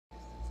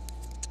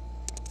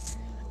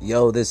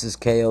Yo, this is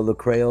Kayola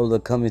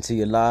Crayola coming to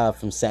you live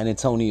from San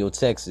Antonio,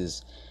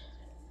 Texas.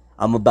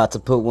 I'm about to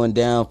put one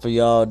down for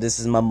y'all. This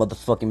is my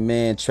motherfucking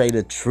man, Trey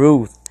the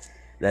Truth.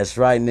 That's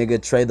right,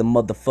 nigga, Trey the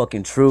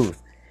motherfucking Truth.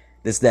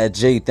 This that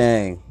J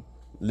thing.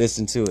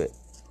 Listen to it.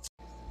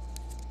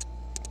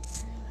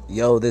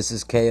 Yo, this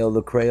is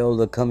Kayola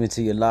Crayola coming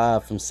to you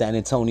live from San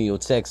Antonio,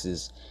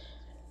 Texas.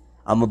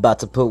 I'm about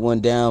to put one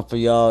down for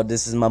y'all.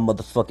 This is my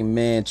motherfucking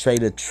man, Trey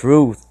the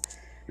Truth.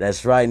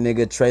 That's right,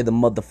 nigga, Trey the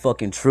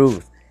motherfucking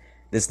Truth.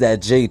 This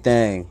that J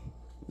thing.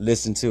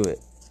 Listen to it.